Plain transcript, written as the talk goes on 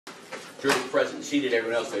Jury present and seated,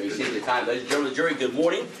 everyone else may be seated at the time. Ladies and gentlemen of the jury, good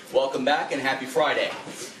morning, welcome back, and happy Friday.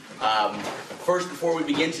 First, before we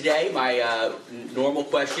begin today, my normal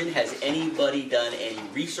question: has anybody done any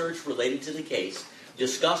research related to the case,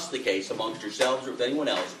 discussed the case amongst yourselves or with anyone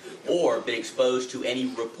else, or been exposed to any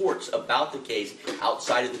reports about the case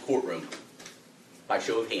outside of the courtroom? By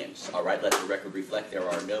show of hands. All right, let the record reflect there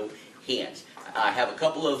are no hands. I have a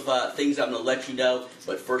couple of things I'm going to let you know,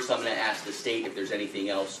 but first I'm going to ask the state if there's anything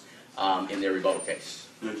else in their rebuttal case.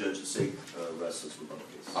 No, Judge, the state rests its rebuttal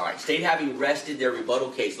case. All right, state having rested their rebuttal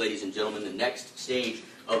case, ladies and gentlemen, the next stage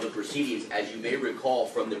of the proceedings, as you may recall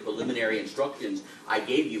from the preliminary instructions I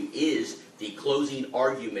gave you, is the closing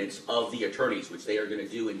arguments of the attorneys, which they are going to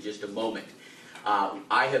do in just a moment.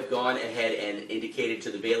 I have gone ahead and indicated to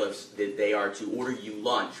the bailiffs that they are to order you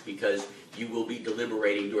lunch because you will be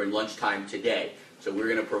deliberating during lunchtime today. So we're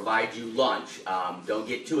going to provide you lunch. Don't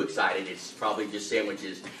get too excited. It's probably just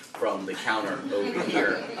sandwiches from the counter over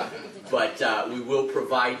here. But we will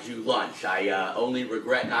provide you lunch. I only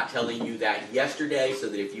regret not telling you that yesterday so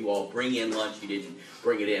that if you all bring in lunch, you didn't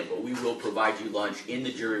bring it in. But we will provide you lunch in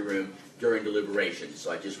the jury room during deliberations.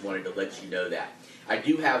 So I just wanted to let you know that. I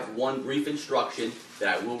do have one brief instruction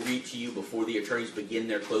that I will read to you before the attorneys begin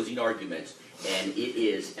their closing arguments, and it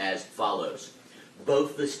is as follows.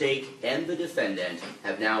 Both the state and the defendant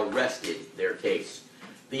have now rested their case.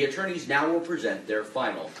 The attorneys now will present their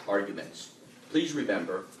final arguments. Please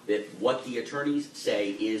remember that what the attorneys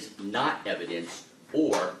say is not evidence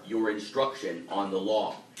or your instruction on the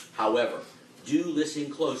law. However, do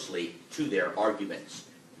listen closely to their arguments.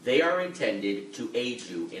 They are intended to aid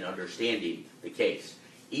you in understanding the case.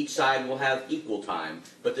 Each side will have equal time,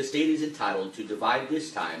 but the state is entitled to divide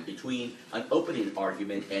this time between an opening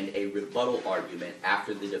argument and a rebuttal argument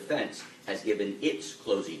after the defense has given its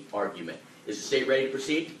closing argument. Is the state ready to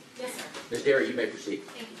proceed? Yes, sir. Ms. Derry, you may proceed.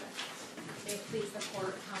 Thank you, Judge. May it please the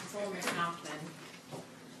court, counsel, Ms. Nachtman.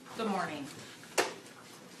 Good morning.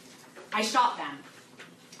 I shot them.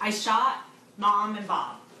 I shot Mom and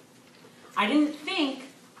Bob. I didn't think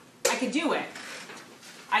I could do it.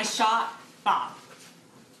 I shot Bob.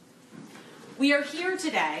 We are here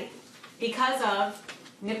today because of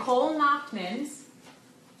Nicole Nachtman's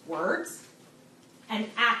words and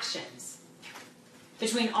actions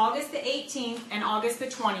between August the 18th and August the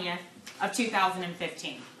 20th of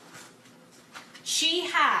 2015. She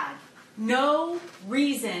had no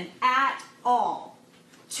reason at all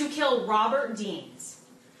to kill Robert Deans,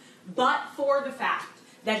 but for the fact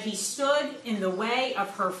that he stood in the way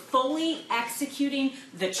of her fully executing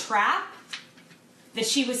the trap that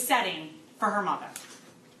she was setting for her mother.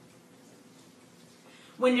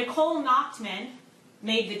 When Nicole Nachtman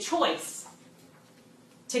made the choice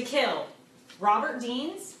to kill Robert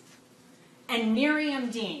Deans and Miriam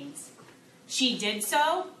Deans, she did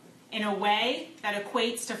so in a way that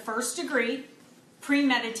equates to first-degree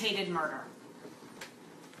premeditated murder.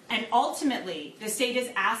 And ultimately, the state is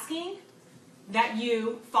asking that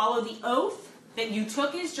you follow the oath that you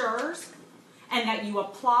took as jurors and that you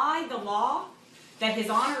apply the law that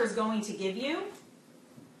His Honor is going to give you.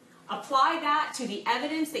 Apply that to the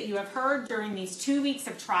evidence that you have heard during these 2 weeks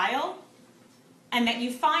of trial, and that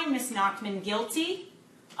you find Ms. Nachtman guilty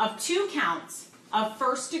of 2 counts of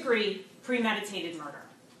first-degree premeditated murder.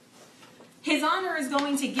 His Honor is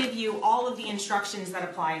going to give you all of the instructions that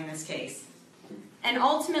apply in this case. And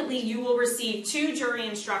ultimately, you will receive 2 jury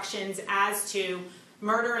instructions as to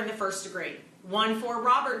murder in the first degree. One for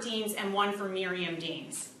Robert Deans and one for Miriam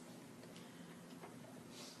Deans.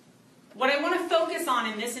 What I want to focus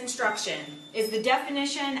on in this instruction is the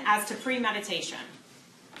definition as to premeditation.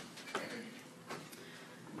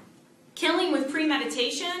 Killing with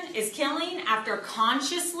premeditation is killing after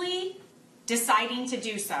consciously deciding to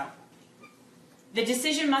do so. The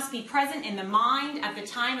decision must be present in the mind at the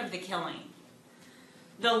time of the killing.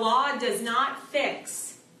 The law does not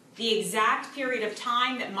fix the exact period of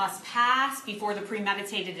time that must pass before the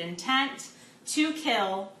premeditated intent to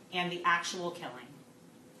kill and the actual killing.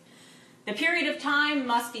 The period of time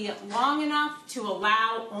must be long enough to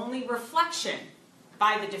allow only reflection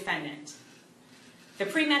by the defendant. The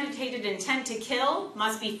premeditated intent to kill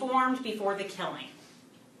must be formed before the killing.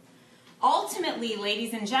 Ultimately,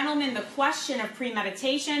 ladies and gentlemen, the question of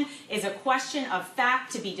premeditation is a question of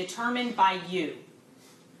fact to be determined by you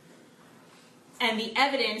and the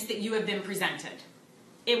evidence that you have been presented.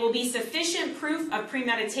 It will be sufficient proof of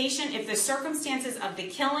premeditation if the circumstances of the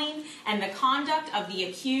killing and the conduct of the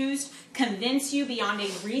accused convince you beyond a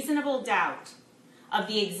reasonable doubt of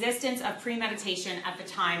the existence of premeditation at the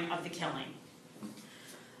time of the killing.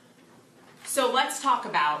 So let's talk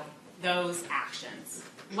about those actions.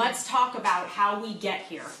 let's talk about how we get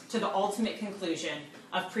here to the ultimate conclusion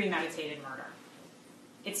of premeditated murder.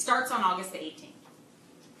 It starts on August the 18th.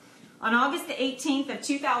 On August the 18th of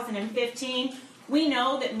 2015, we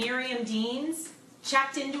know that Miriam Deans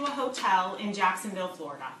checked into a hotel in Jacksonville,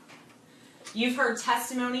 Florida. You've heard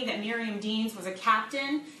testimony that Miriam Deans was a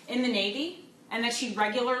captain in the Navy and that she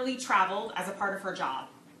regularly traveled as a part of her job.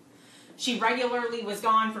 She regularly was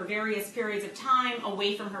gone for various periods of time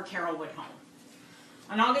away from her Carrollwood home.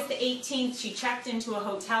 On August the 18th, she checked into a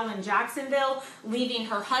hotel in Jacksonville, leaving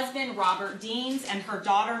her husband, Robert Deans, and her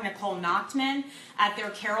daughter, Nicole Nachtman, at their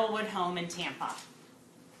Carrollwood home in Tampa.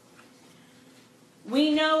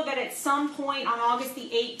 We know that at some point on August the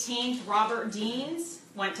 18th, Robert Deans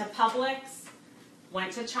went to Publix,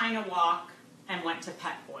 went to China Walk, and went to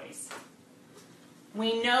Pet Boys.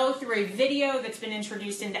 We know through a video that's been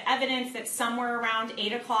introduced into evidence that somewhere around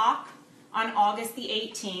 8 o'clock on August the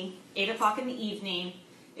 18th, 8 o'clock in the evening,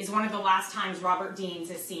 is one of the last times Robert Deans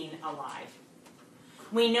is seen alive.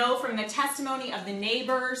 We know from the testimony of the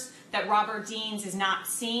neighbors that Robert Deans is not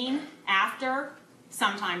seen after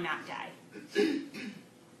sometime that day.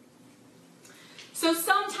 So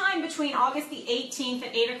sometime between August the 18th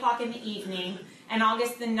at 8 o'clock in the evening and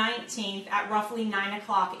August the 19th at roughly 9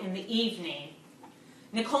 o'clock in the evening,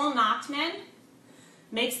 Nicole Nachtman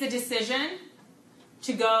makes the decision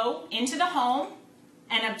to go into the home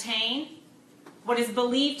and obtain what is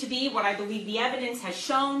believed to be, what I believe the evidence has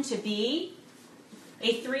shown to be,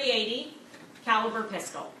 a .380 caliber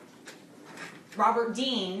pistol. Robert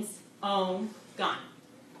Deans' own gun.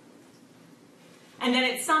 And then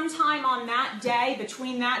at some time on that day,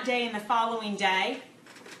 between that day and the following day,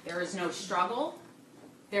 there is no struggle,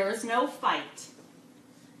 there is no fight.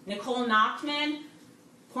 Nicole Nachtman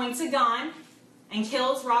points a gun and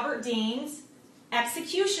kills Robert Deans,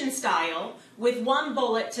 execution style, with one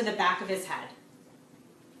bullet to the back of his head,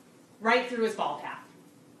 right through his ball cap.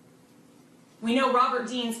 We know Robert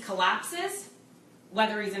Deans collapses,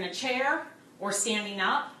 whether he's in a chair or standing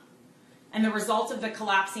up, and the result of the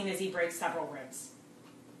collapsing is he breaks several ribs.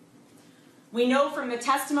 We know from the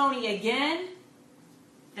testimony again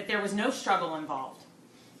that there was no struggle involved.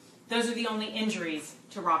 Those are the only injuries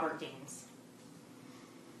to Robert Deans.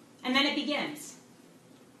 And then it begins.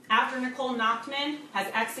 After Nicole Nachtman has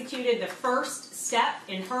executed the first step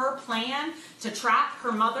in her plan to trap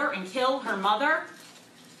her mother and kill her mother,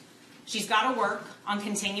 she's got to work on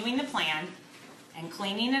continuing the plan and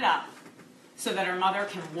cleaning it up so that her mother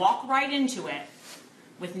can walk right into it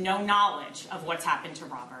with no knowledge of what's happened to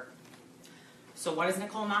Robert. So what does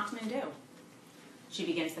Nicole Nachtman do? She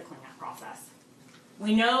begins the cleanup process.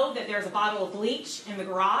 We know that there's a bottle of bleach in the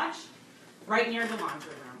garage right near the laundry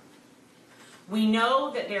room. We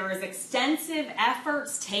know that there is extensive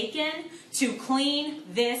efforts taken to clean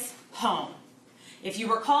this home. If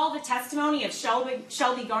you recall the testimony of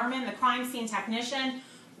Shelby Garman, the crime scene technician,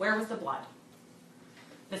 where was the blood?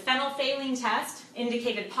 The phenolphthalein test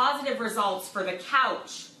indicated positive results for the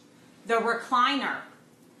couch, the recliner,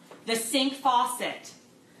 the sink faucet,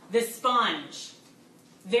 the sponge,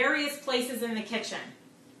 various places in the kitchen,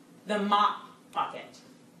 the mop bucket.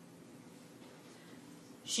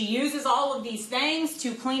 She uses all of these things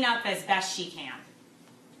to clean up as best she can.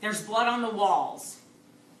 There's blood on the walls,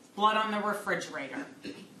 blood on the refrigerator.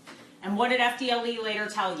 And what did FDLE later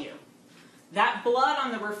tell you? That blood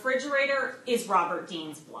on the refrigerator is Robert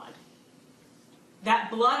Deans' blood.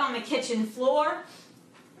 That blood on the kitchen floor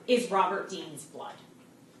is Robert Deans' blood.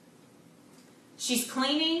 She's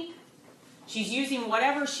cleaning. She's using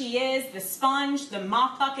whatever she is, the sponge, the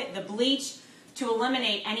mop bucket, the bleach, to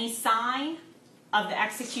eliminate any sign of the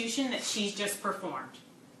execution that she's just performed.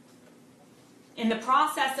 In the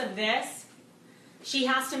process of this, she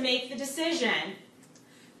has to make the decision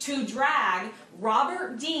to drag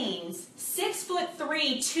Robert Deans' 6'3",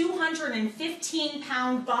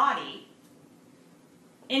 215-pound body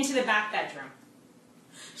into the back bedroom.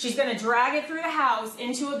 She's going to drag it through the house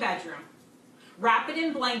into a bedroom, wrap it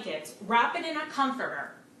in blankets, wrap it in a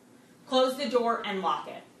comforter, close the door and lock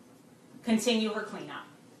it. Continue her cleanup.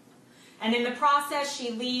 And in the process,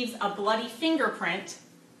 she leaves a bloody fingerprint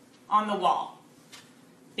on the wall.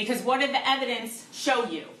 Because what did the evidence show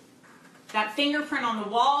you? That fingerprint on the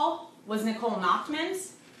wall was Nicole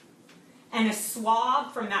Nachtman's, and a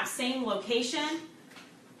swab from that same location,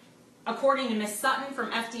 according to Ms. Sutton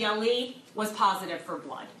from FDLE, was positive for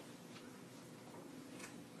blood.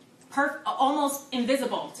 Almost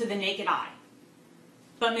invisible to the naked eye.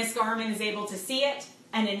 But Ms. Garman is able to see it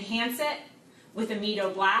and enhance it with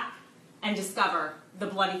Amido Black and discover the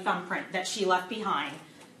bloody thumbprint that she left behind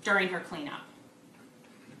during her cleanup.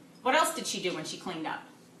 What else did she do when she cleaned up?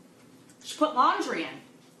 She put laundry in.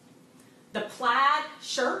 The plaid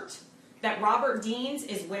shirt that Robert Deans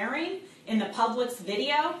is wearing in the Publix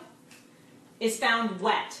video is found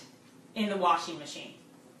wet in the washing machine.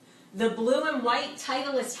 The blue and white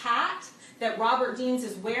Titleist hat that Robert Deans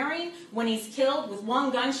is wearing when he's killed with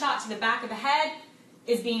one gunshot to the back of the head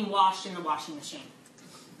is being washed in the washing machine.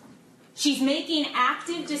 She's making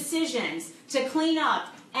active decisions to clean up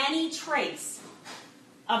any trace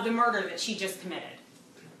of the murder that she just committed.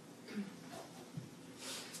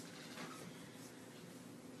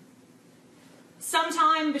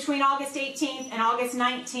 Sometime between August 18th and August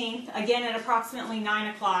 19th, again at approximately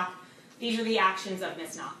 9 o'clock, these are the actions of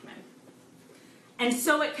Ms. Nachtman. And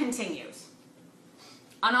so it continues.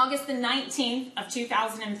 On August the 19th of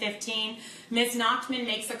 2015, Ms. Nachtman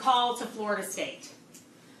makes a call to Florida State.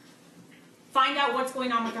 Find out what's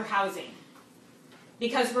going on with her housing.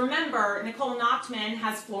 Because remember, Nicole Nachtman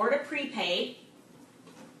has Florida prepaid.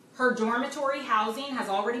 Her dormitory housing has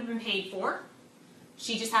already been paid for.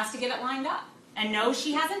 She just has to get it lined up. And no,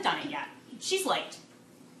 she hasn't done it yet. She's late.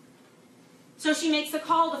 So she makes a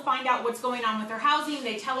call to find out what's going on with her housing.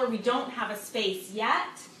 They tell her we don't have a space yet.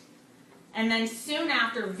 And then soon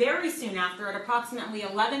after, very soon after, at approximately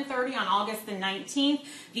 11:30 on August the 19th,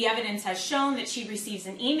 the evidence has shown that she receives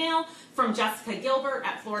an email from Jessica Gilbert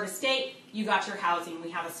at Florida State. You got your housing.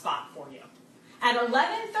 We have a spot for you. At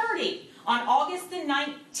 11:30 on August the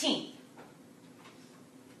 19th,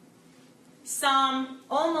 some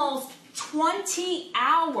almost 20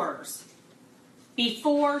 hours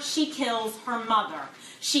before she kills her mother,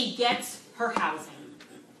 she gets her housing.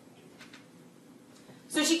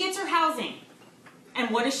 So she gets her housing. And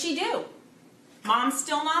what does she do? Mom's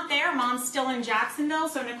still not there. Mom's still in Jacksonville.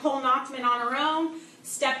 So Nicole Nachtman on her own.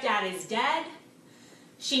 Stepdad is dead.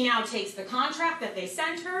 She now takes the contract that they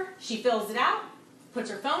sent her. She fills it out, puts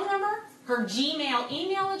her phone number, her Gmail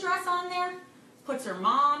email address on there, puts her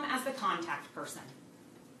mom as the contact person.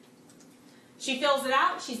 She fills it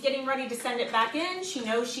out. She's getting ready to send it back in. She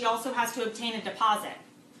knows she also has to obtain a deposit.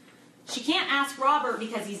 She can't ask Robert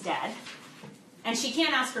because he's dead. And she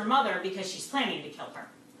can't ask her mother because she's planning to kill her.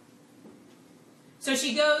 So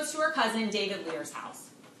she goes to her cousin David Lear's house.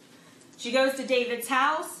 She goes to David's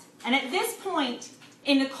house, and at this point,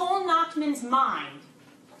 in Nicole Nachtman's mind,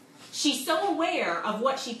 she's so aware of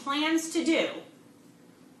what she plans to do,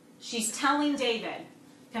 she's telling David,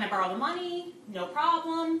 can I borrow the money? No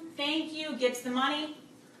problem. Thank you. Gets the money.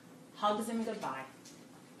 Hugs him goodbye.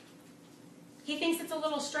 He thinks it's a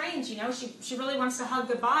little strange, you know. She really wants to hug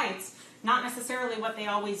goodbye. It's not necessarily what they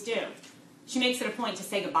always do. She makes it a point to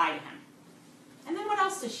say goodbye to him. And then what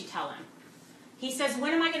else does she tell him? He says,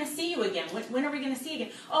 when am I going to see you again? When are we going to see you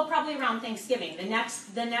again? Oh, probably around Thanksgiving, the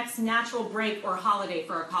next natural break or holiday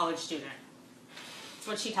for a college student. That's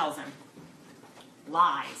what she tells him.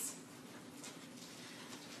 Lies.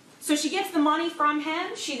 So she gets the money from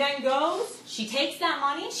him. She then goes, she takes that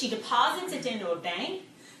money, she deposits it into a bank,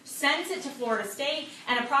 sends it to Florida State,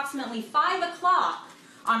 and approximately 5 o'clock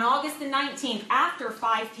on August the 19th, after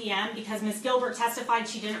 5 p.m., because Ms. Gilbert testified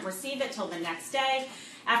she didn't receive it till the next day,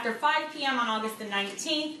 after 5 p.m. on August the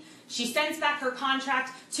 19th, she sends back her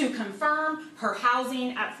contract to confirm her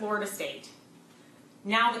housing at Florida State.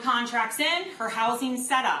 Now the contract's in, her housing's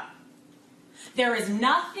set up. There is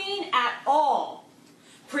nothing at all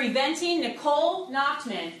preventing Nicole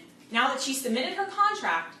Nachtman, now that she submitted her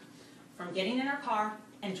contract, from getting in her car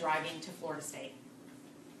and driving to Florida State.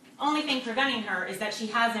 Only thing preventing her is that she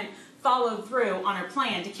hasn't followed through on her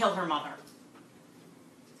plan to kill her mother.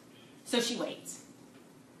 So she waits.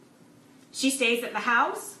 She stays at the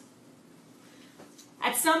house.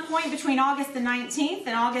 At some point between August the 19th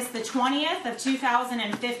and August the 20th of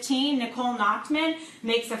 2015, Nicole Nachtman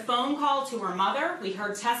makes a phone call to her mother. We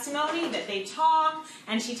heard testimony that they talk,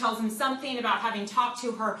 and she tells him something about having talked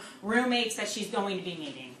to her roommates that she's going to be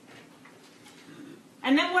meeting.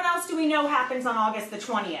 And then what else do we know happens on August the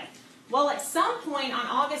 20th? Well, at some point on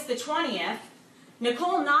August the 20th,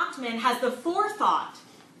 Nicole Nachtman has the forethought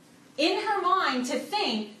in her mind to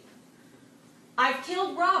think, I've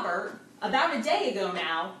killed Robert about a day ago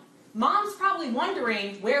now. Mom's probably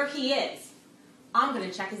wondering where he is. I'm going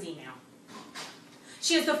to check his email.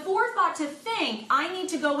 She has the forethought to think, I need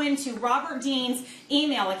to go into Robert Dean's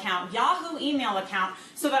email account, Yahoo email account,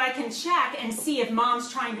 so that I can check and see if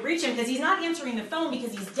Mom's trying to reach him, because he's not answering the phone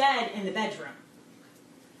because he's dead in the bedroom.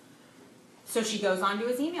 So she goes onto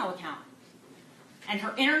his email account. And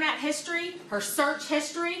her internet history, her search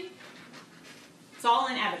history, it's all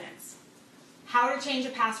in evidence. How to change a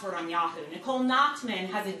password on Yahoo. Nicole Nachtman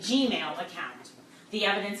has a Gmail account. The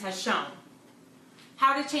evidence has shown.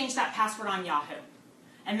 How to change that password on Yahoo.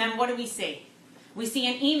 And then what do we see? We see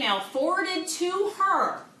an email forwarded to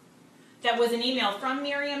her that was an email from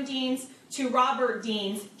Miriam Deans to Robert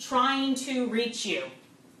Deans trying to reach you.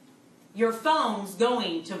 Your phone's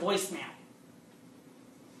going to voicemail.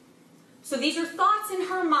 So these are thoughts in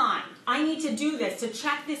her mind. I need to do this, to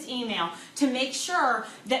check this email, to make sure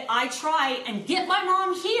that I try and get my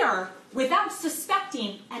mom here without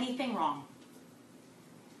suspecting anything wrong.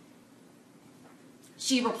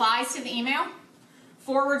 She replies to the email,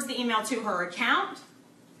 forwards the email to her account,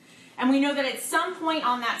 and we know that at some point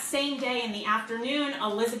on that same day in the afternoon,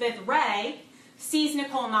 Elizabeth Ray sees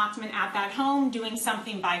Nicole Nachtman at that home doing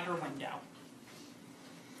something by her window.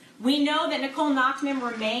 We know that Nicole Nachtman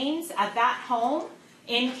remains at that home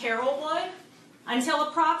in Carrollwood until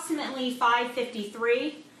approximately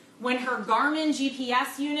 5:53, when her Garmin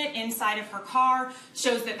GPS unit inside of her car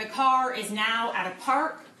shows that the car is now at a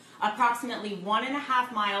park approximately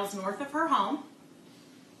 1.5 miles north of her home,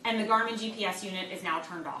 and the Garmin GPS unit is now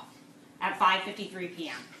turned off at 5:53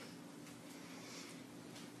 p.m.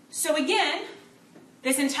 So again,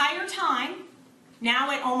 this entire time,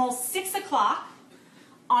 now at almost 6 o'clock,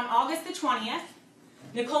 on August the 20th,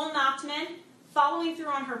 Nicole Nachtman, following through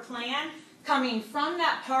on her plan, coming from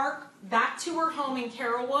that park back to her home in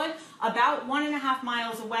Carrollwood, about 1.5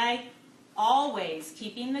 miles away, always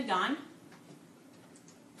keeping the gun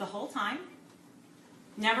the whole time,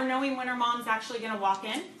 never knowing when her mom's actually going to walk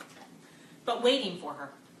in, but waiting for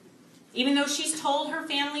her. Even though she's told her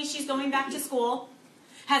family she's going back to school,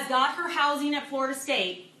 has got her housing at Florida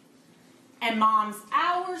State, and mom's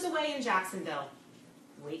hours away in Jacksonville,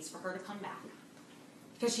 waits for her to come back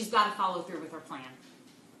because she's got to follow through with her plan.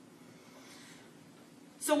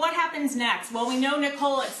 So what happens next? Well, we know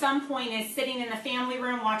Nicole at some point is sitting in the family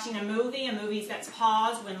room watching a movie that's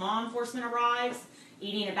paused when law enforcement arrives,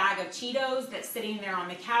 eating a bag of Cheetos that's sitting there on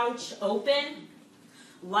the couch, open.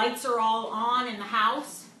 Lights are all on in the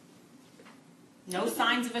house. No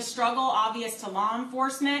signs of a struggle obvious to law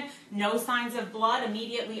enforcement. No signs of blood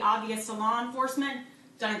immediately obvious to law enforcement.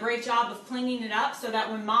 Done a great job of cleaning it up so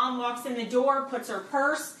that when mom walks in the door, puts her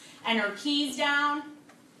purse and her keys down,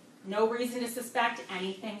 no reason to suspect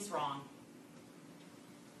anything's wrong.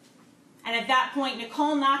 And at that point,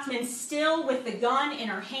 Nicole Nachtman, still with the gun in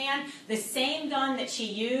her hand, the same gun that she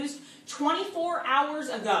used 24 hours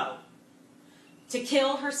ago to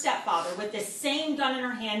kill her stepfather, with the same gun in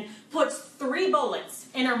her hand, puts 3 bullets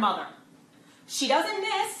in her mother. She doesn't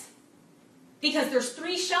miss, because there's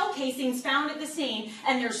 3 shell casings found at the scene,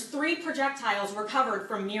 and there's 3 projectiles recovered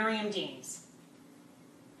from Miriam Deans.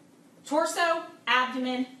 Torso,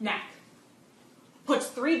 abdomen, neck. Puts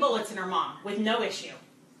 3 bullets in her mom with no issue.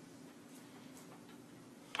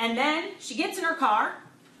 And then she gets in her car,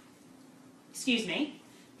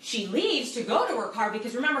 she leaves to go to her car,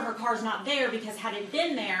 because remember, her car's not there, because had it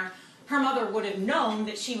been there, her mother would have known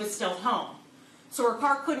that she was still home. So her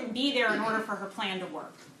car couldn't be there in order for her plan to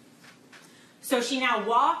work. So she now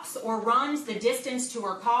walks or runs the distance to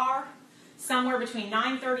her car, somewhere between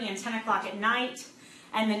 9:30 and 10 o'clock at night.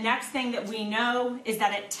 And the next thing that we know is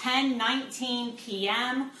that at 10:19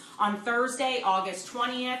 p.m. on Thursday, August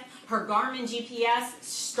 20th, her Garmin GPS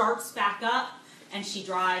starts back up and she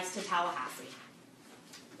drives to Tallahassee.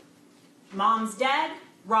 Mom's dead,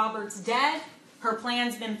 Robert's dead, her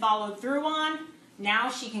plan's been followed through on, now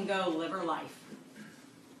she can go live her life.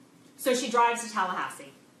 So she drives to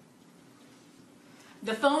Tallahassee.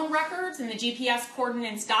 The phone records and the GPS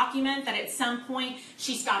coordinates document that at some point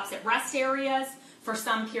she stops at rest areas for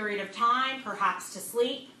some period of time, perhaps to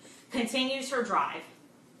sleep, continues her drive.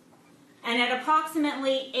 And at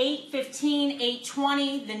approximately 8:15,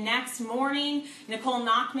 8:20 the next morning, Nicole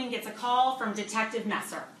Nachtman gets a call from Detective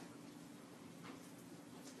Messer.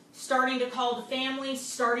 Starting to call the family,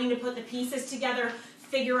 starting to put the pieces together,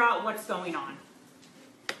 figure out what's going on.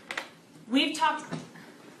 We've talked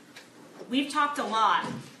a lot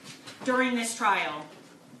during this trial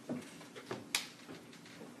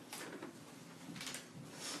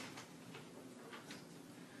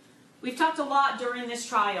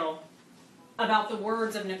about the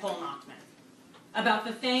words of Nicole Nachtman, about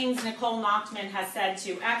the things Nicole Nachtman has said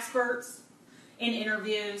to experts in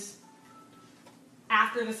interviews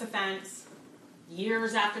after this offense,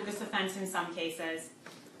 years after this offense in some cases.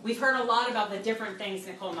 We've heard a lot about the different things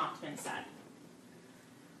Nicole Nachtman said.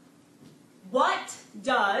 What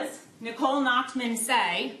does Nicole Nachtman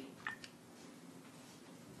say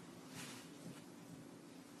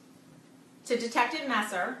to Detective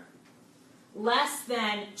Messer less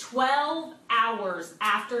than 12 hours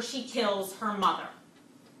after she kills her mother?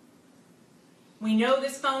 We know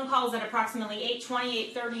this phone call is at approximately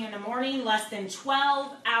 8:20, 8:30 in the morning, less than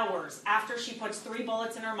 12 hours after she puts 3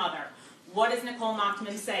 bullets in her mother. What does Nicole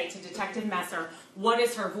Nachtman say to Detective Messer? What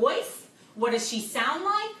is her voice? What does she sound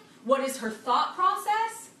like? What is her thought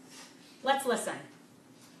process? Let's listen.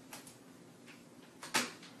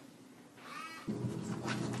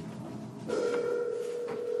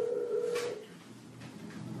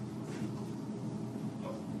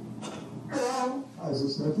 Hello? Hi, is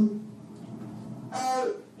this Nikki?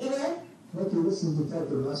 Yeah? Nikki, this is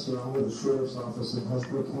Detective Messer. I'm with the Sheriff's Office in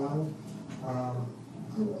Hillsborough County. I'm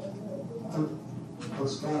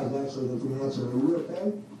surprised, actually, that you answered. Are you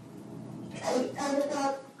okay? I just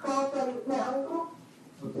got a call from my uncle.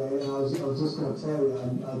 Okay, and I was just going to tell you,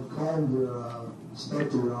 I called spoke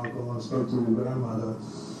to your uncle and spoke to your grandmother,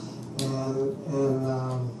 and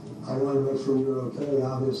I wanted to make sure you were okay,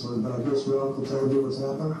 obviously, but I guess your uncle told you what's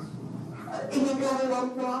happened? Can you tell me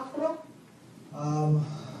what's in the hospital?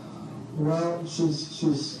 Well,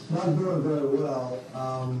 she's not doing very well,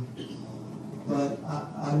 but I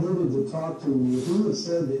needed to talk to you. You had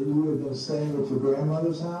said that you had been staying at your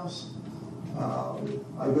grandmother's house. I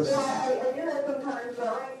guess. Yeah, I do that sometimes,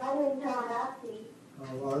 but I'm in Tallahassee.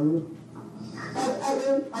 Are you?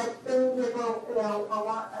 I've been here for,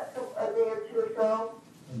 a day or two or so.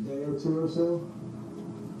 A day or two or so?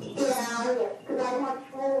 Yeah, because I have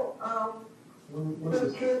school, When this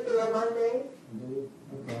is Tuesday and Monday.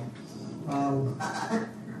 Okay. Well,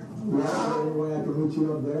 is there any way I can meet you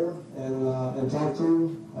up there and talk to you?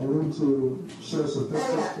 I need to show some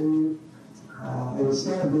pictures to you. And it's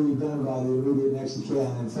got to be done by the immediate next of kin.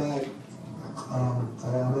 In fact, I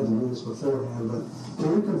meant to do this beforehand, but can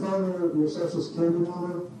you confirm your social security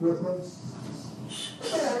number with me?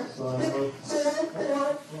 Sure. So I know.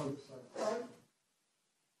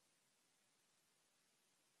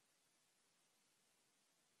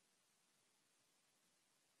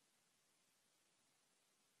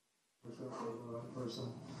 Person.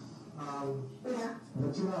 Yeah.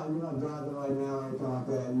 But you're not driving right now or anything like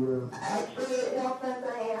that. You're. Actually, no offense, I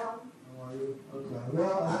am. Oh, are you? Okay.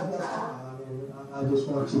 Well, that's fine. I mean, I just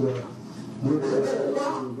want you to get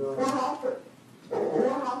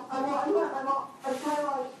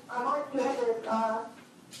I'm on campus.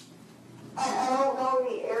 I don't know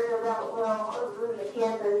the area that well, over the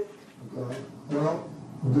campus. Okay. Well,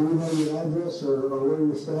 do you know your address or where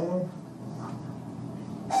you're staying?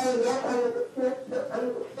 Yes, I'm at the Smith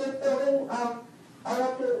building. I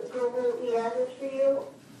have to Google the address for you.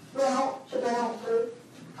 Well, so I don't lose,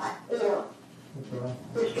 Okay.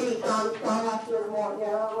 the streets on, so I have to do more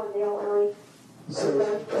narrow and the only So, I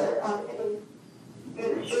can do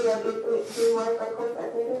the street. Do you mind if I close that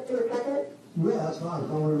later in a second? yeah, that's fine.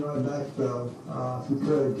 Call me right back, though, if you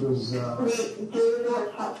could, because, Do you know what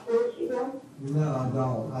hospital she goes? no, I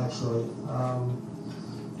don't, actually.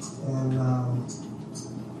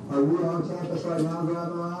 Are you on campus right now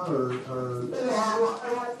driving around, or? Yeah, I'm on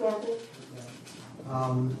campus. I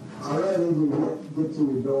really need to get to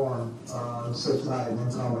your dorm, sit tight and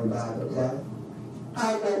then call me back, okay?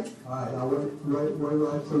 Hi, then. All right, I'll wait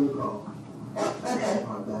right for your call. Okay.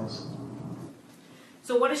 All right, thanks.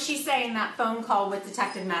 So what does she say in that phone call with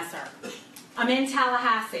Detective Messer? I'm in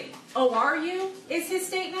Tallahassee. Oh, are you? Is his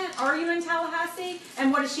statement. Are you in Tallahassee?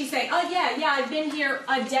 And what does she say? Oh, yeah, I've been here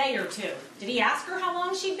a day or two. Did he ask her how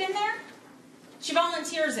long she'd been there? She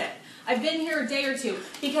volunteers it. I've been here a day or two.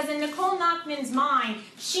 Because in Nicole Nachtman's mind,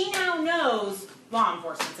 she now knows law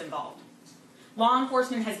enforcement's involved. Law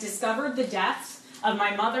enforcement has discovered the deaths of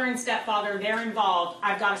my mother and stepfather. They're involved.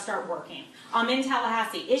 I've got to start working. I'm in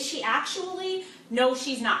Tallahassee. Is she actually? No,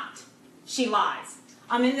 she's not. She lies.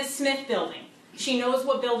 I'm in the Smith building. She knows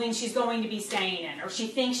what building she's going to be staying in, or she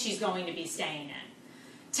thinks she's going to be staying in.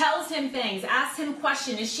 Tells him things, asks him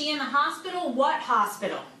questions. Is she in the hospital? What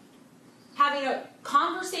hospital? Having a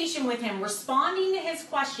conversation with him, responding to his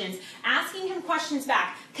questions, asking him questions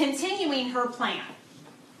back, continuing her plan.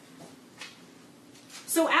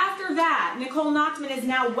 So after that, Nicole Nachtman is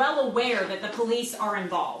now well aware that the police are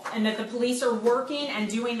involved and that the police are working and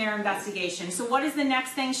doing their investigation. So what is the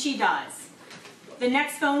next thing she does? The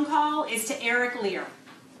next phone call is to Eric Lear.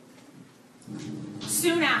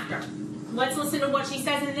 Soon after, let's listen to what she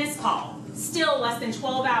says in this call, still less than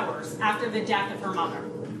 12 hours after the death of her mother.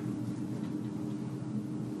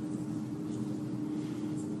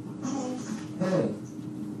 Hey,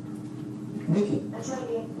 Nikki, That's right,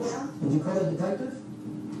 yeah? did you call the detective?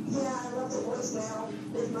 Yeah, I left a voicemail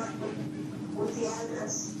with the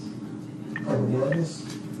address. Oh, the address?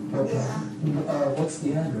 Okay. Yeah. What's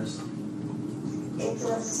the address? It's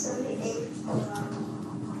 78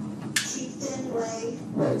 Chieftain Way.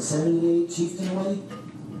 Right, 78 Chieftain Way?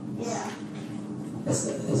 Yeah. Is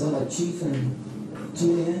that like Chief and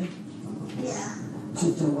T-A-N? Yeah.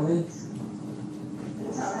 Chieftain Way? In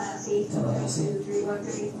Tallahassee. Tallahassee.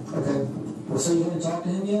 2313. Okay. Well, so you haven't talked to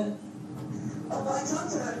him yet? Well, I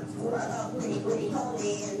talked to her about when he called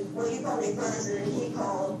me, and well, you called me first, and then he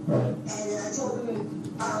called, Right. and then I told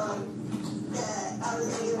him that I was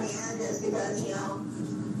going to give him the address because, you know,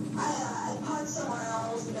 I parked somewhere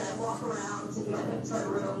else, and then I walk around to get into my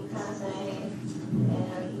room kind of thing,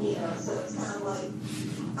 and, you know, so it's kind of like,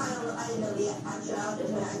 I didn't know the actual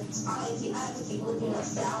address, and I have to keep looking up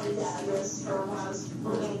Sally's address for when I was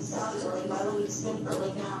living in Sally Building, but I live in Smith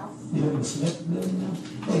Building now. You live in Smith Building now?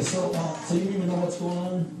 Hey, so you don't even know what's going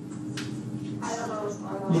on? I don't know what's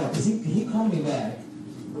going on. Yeah, because he called me back,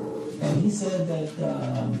 and he said that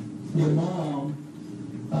your mom,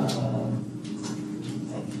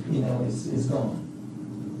 you know, is gone.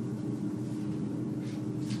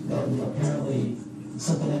 That apparently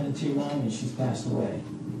something happened to your mom and she's passed away.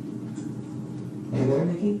 Are you there,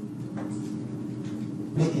 Nikki?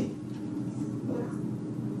 Nikki?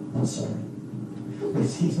 I'm sorry. But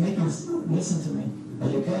he's making us, listen to me. Are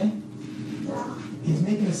you okay? Yeah. He's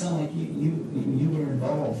making it sound like you were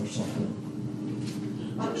involved or something.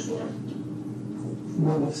 I'm here.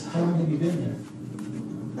 Well, how long have you been there?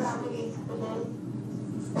 Probably today.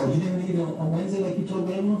 Oh, you didn't leave on Wednesday like you told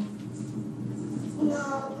Grandma?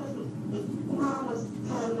 No, because Mom was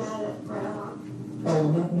kind of mad at Grandma. Oh,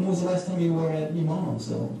 when was the last time you were at your mom's,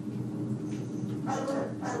 though? I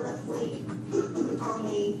left late on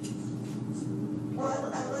the,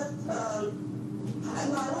 well, I left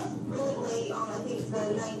really late on, I think, the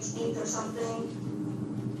 19th or something.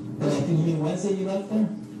 The 19th, you mean Wednesday you left there?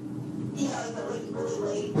 Yeah, I left like really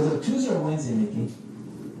late. Was it Tuesday or Wednesday, Nikki?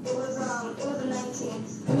 It was the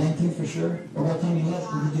 19th, The 19th for sure? Or what time you left?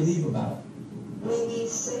 Did you leave about? maybe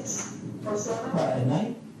 6 or 7. What, at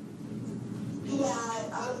night? Yeah,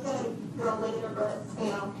 I was gonna go later, but, you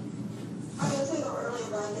know, I'm gonna take go earlier,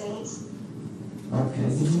 but I didn't. Okay.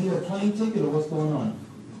 Did you need a plane ticket or what's going on?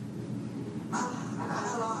 I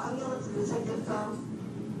don't know, I'm gonna let the detective come.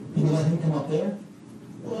 You can let him come up there?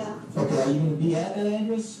 Yeah, Okay, are you going to be at that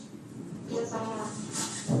address? yes, I am.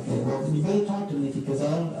 Okay, well, you better talk to Nikki, because I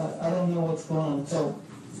don't know what's going on. So,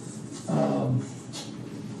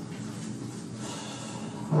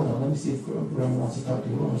 hold on, let me see if Grandma wants to talk to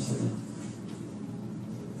you. Hold on a second.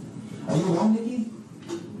 Are you alone, Nikki?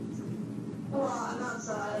 Well, I'm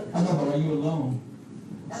outside. I know, but are you alone?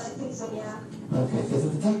 I think so, yeah. Okay, because the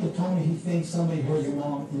detective told me he thinks somebody hurt your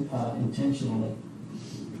mom intentionally.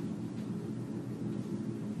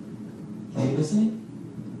 Are you listening?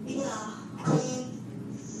 Yeah, I mean,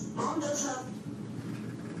 Mom does have,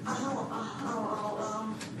 I don't know,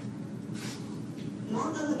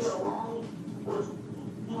 Mom doesn't get along with,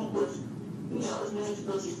 you know, as many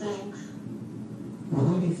people as you think. Well,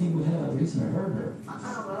 who do you think would have a reason to hurt her? I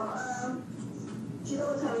don't know, she's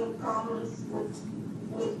always having problems with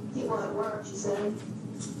people at work, she said.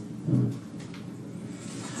 Hmm.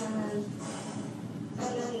 And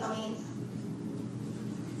then, I mean,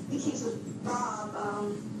 he keeps with Bob,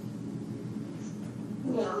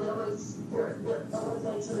 you know, they're always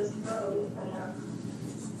going to this road, and,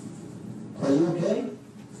 Are you okay?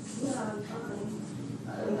 yeah, I'm fine.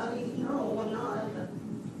 I mean, no, I'm not.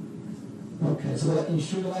 Okay, so you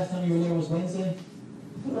sure the last time you were there was Wednesday?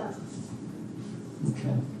 Yeah.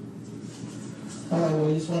 Okay. All right, well,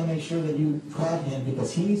 I just want to make sure that you caught him,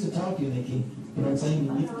 because he needs to talk to you, Nikki. You know what I'm saying?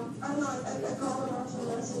 I know, I called him off the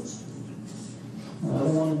message. I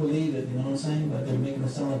don't want to believe it, you know what I'm saying? But they're making it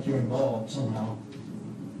sound like you're involved somehow.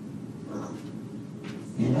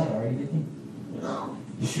 You're not, are you, Nikki? No,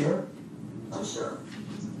 You sure? I'm sure.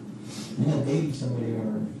 You're not dating somebody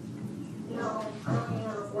or... No, I don't even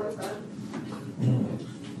have a boyfriend. Anyway.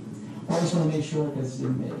 Well, I just want to make sure, because, you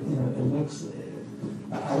know, it looks...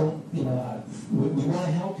 I don't, you know, we want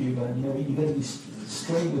to help you, but, you know, you got to be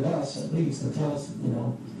straight with us, at least, and tell us, you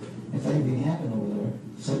know, if anything happened over there.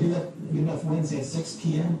 So you left Wednesday at 6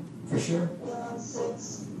 p.m., for sure? Yeah,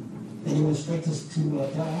 6. And you went straight to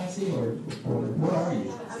Tallahassee, or where are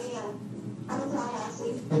you? I mean, I'm in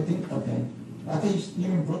Tallahassee. I think, okay. I think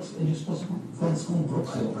you're in Brooks, and you're supposed to go to school in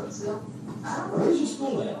Brooksville. Brooksville. I don't know. Where's your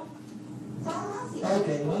school at? Tallahassee.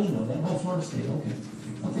 Okay, well, I didn't know that. Oh, Florida State, okay.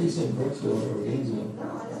 I thought you said Brooksville or Gainesville. No, I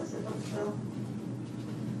never said Brooksville.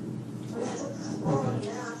 I mean, I took all the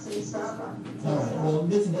maps and stuff. All right, well,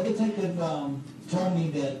 listen, the detective told me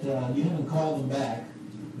that you haven't called him back.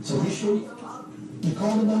 So you sure you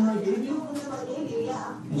called the number I gave you? I gave you,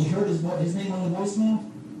 yeah. And you heard his name on the voicemail?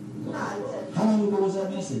 Yeah, I did. How long ago was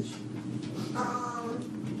that message?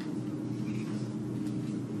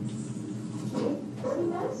 Maybe 30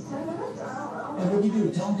 minutes, 10 minutes, I don't know. And what did you do?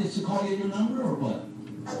 Tell him just to call you your number or what?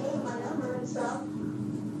 I gave him my number and stuff.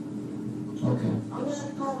 Okay. I'm gonna have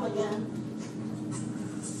to call him again.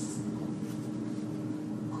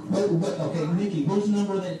 But Okay, Nikki, where's the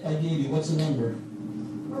number that I gave you? What's the number?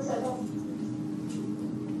 What's that?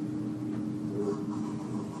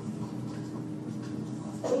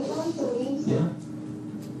 813. Yeah?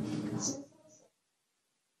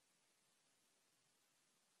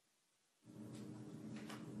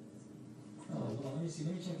 Oh, hold on, let me see.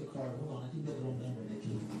 Let me check the card. Hold on, I think that's the wrong number,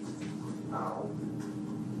 Nikki. Oh.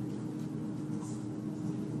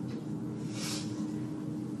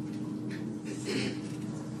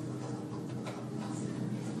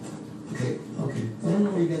 Okay. I don't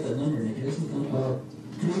know where you got that number, Nikki. This is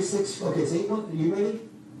 36. Okay, it's 81. You ready?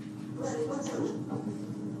 Ready, 1 second.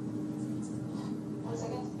 1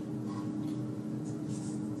 second.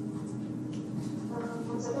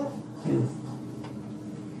 1 second. Yeah.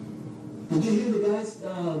 Did you hear the guy's,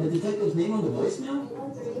 the detective's name on the voicemail?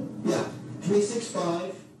 813. Yeah.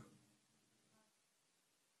 365.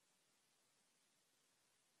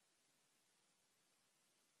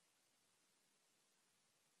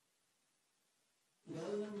 The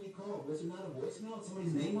other number you called, was there not a voicemail?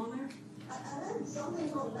 Somebody's name on there? I heard something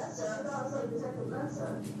called Messer. I thought it was like Detective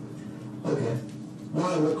Messer. Okay. All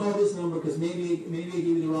right, we'll call this number because maybe I gave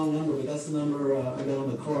you the wrong number, but that's the number I got on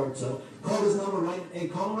the card. So call this number right. Hey,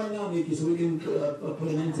 call him right now, Nikki, so we can put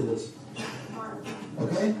an end to this.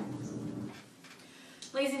 Okay?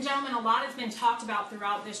 Ladies and gentlemen, a lot has been talked about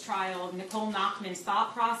throughout this trial of Nicole Nachtman's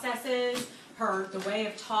thought processes, the way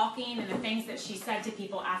of talking, and the things that she said to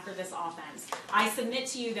people after this offense. I submit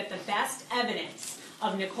to you that the best evidence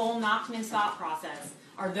of Nicole Nachtman's thought process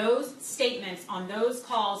are those statements on those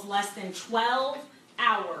calls less than 12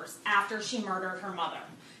 hours after she murdered her mother.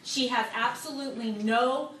 She has absolutely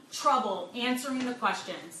no trouble answering the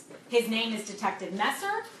questions. His name is Detective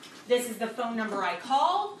Messer. This is the phone number I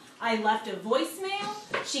called. I left a voicemail.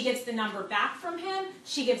 She gets the number back from him.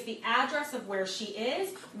 She gives the address of where she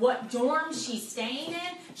is, what dorm she's staying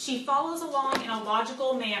in. She follows along in a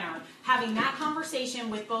logical manner, having that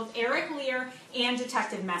conversation with both Eric Lear and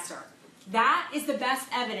Detective Messer. That is the best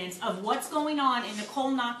evidence of what's going on in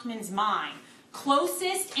Nicole Nachtman's mind,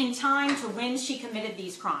 closest in time to when she committed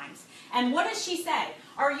these crimes. And what does she say?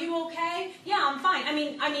 Are you okay? Yeah, I'm fine. I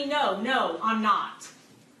mean, no, I'm not.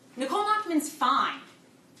 Nicole Nachtman's fine.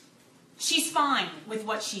 She's fine with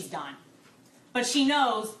what she's done. But she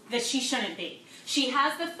knows that she shouldn't be. She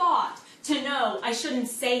has the thought to know, I shouldn't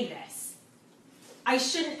say this. I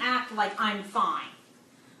shouldn't act like I'm fine.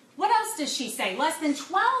 What else does she say? Less than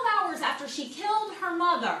 12 hours after she killed her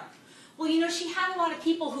mother. Well, you know, she had a lot of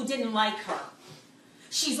people who didn't like her.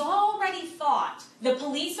 She's already thought, the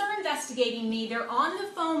police are investigating me, they're on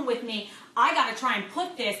the phone with me, I gotta try and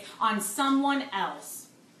put this on someone else.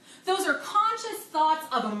 Those are conscious thoughts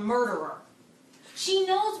of a murderer. She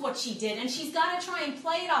knows what she did, and she's got to try and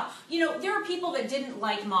play it off. You know, there are people that didn't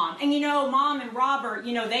like Mom. And you know, Mom and Robert,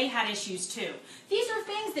 you know, they had issues too. These are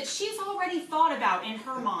things that she's already thought about in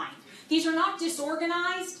her mind. These are not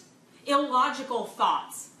disorganized, illogical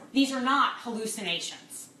thoughts. These are not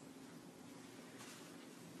hallucinations.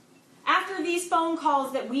 After these phone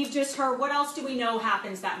calls that we've just heard, what else do we know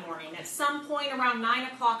happens that morning? At some point around 9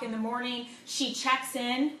 o'clock in the morning, she checks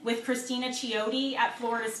in with Christina Chiotti at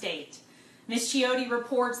Florida State. Ms. Chiotti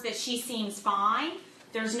reports that she seems fine.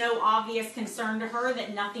 There's no obvious concern to her,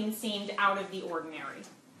 that nothing seemed out of the ordinary.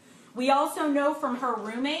 We also know from her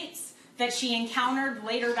roommates that she encountered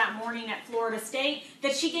later that morning at Florida State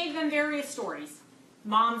that she gave them various stories.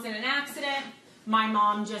 Mom's in an accident. My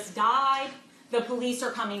mom just died. The police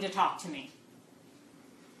are coming to talk to me.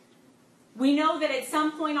 We know that at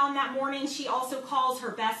some point on that morning, she also calls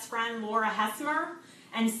her best friend, Laura Hesmer,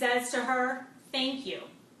 and says to her, thank you.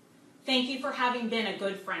 Thank you for having been a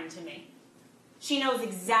good friend to me. She knows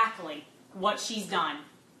exactly what she's done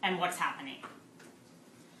and what's happening.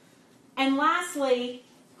 And lastly,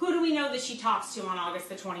 who do we know that she talks to on August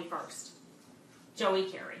the 21st? Joey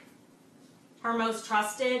Carey. Her most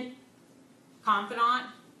trusted confidant,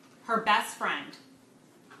 her best friend.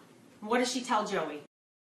 What does she tell Joey?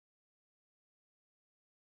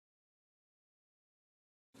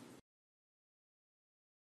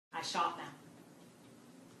 I shot them.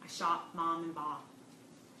 I shot Mom and Bob.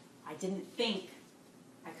 I didn't think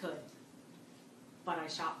I could, but I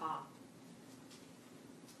shot Bob.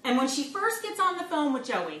 And when she first gets on the phone with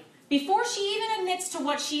Joey, before she even admits to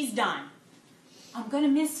what she's done, I'm going to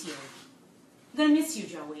miss you. I'm going to miss you,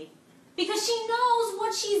 Joey. Because she knows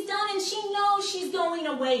what she's done and she knows she's going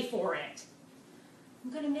away for it.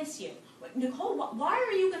 I'm going to miss you. Nicole, why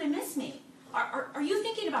are you going to miss me? Are you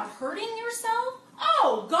thinking about hurting yourself?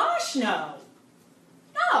 Oh, gosh, no.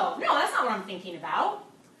 No, that's not what I'm thinking about.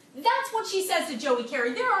 That's what she says to Joey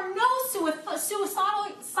Carey. There are no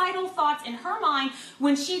suicidal thoughts in her mind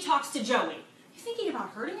when she talks to Joey. You thinking about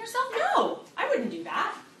hurting yourself? No, I wouldn't do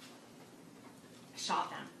that. I shot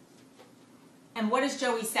them. And what does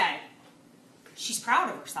Joey say? She's proud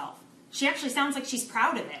of herself. She actually sounds like she's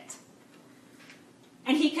proud of it.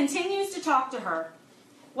 And he continues to talk to her.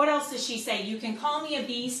 What else does she say? You can call me a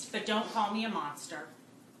beast, but don't call me a monster.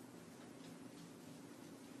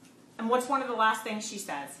 And what's one of the last things she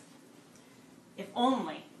says? If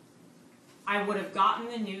only I would have gotten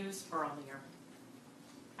the news earlier,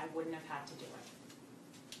 I wouldn't have had to do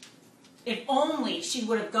it. If only she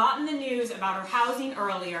would have gotten the news about her housing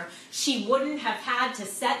earlier, she wouldn't have had to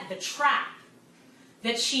set the trap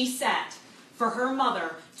that she set for her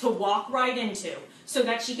mother to walk right into so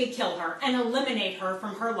that she could kill her and eliminate her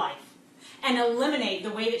from her life. And eliminate the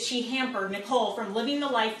way that she hampered Nicole from living the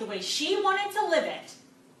life the way she wanted to live it.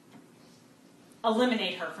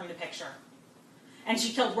 Eliminate her from the picture. And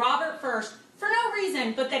she killed Robert first for no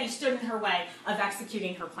reason but that he stood in her way of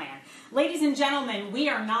executing her plan. Ladies and gentlemen, we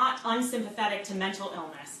are not unsympathetic to mental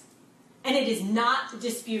illness. And it is not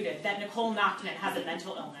disputed that Nicole Nachtman has a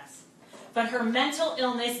mental illness. But her mental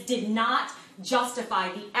illness did not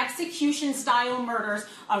justify the execution-style murders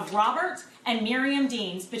of Robert and Miriam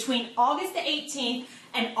Deans between August the 18th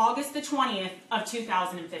and August the 20th of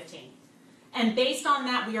 2015. And based on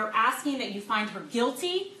that, we are asking that you find her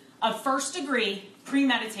guilty of first-degree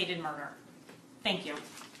premeditated murder. Thank you.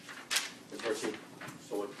 Ms. Garcia,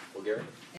 so what, Bulgaria?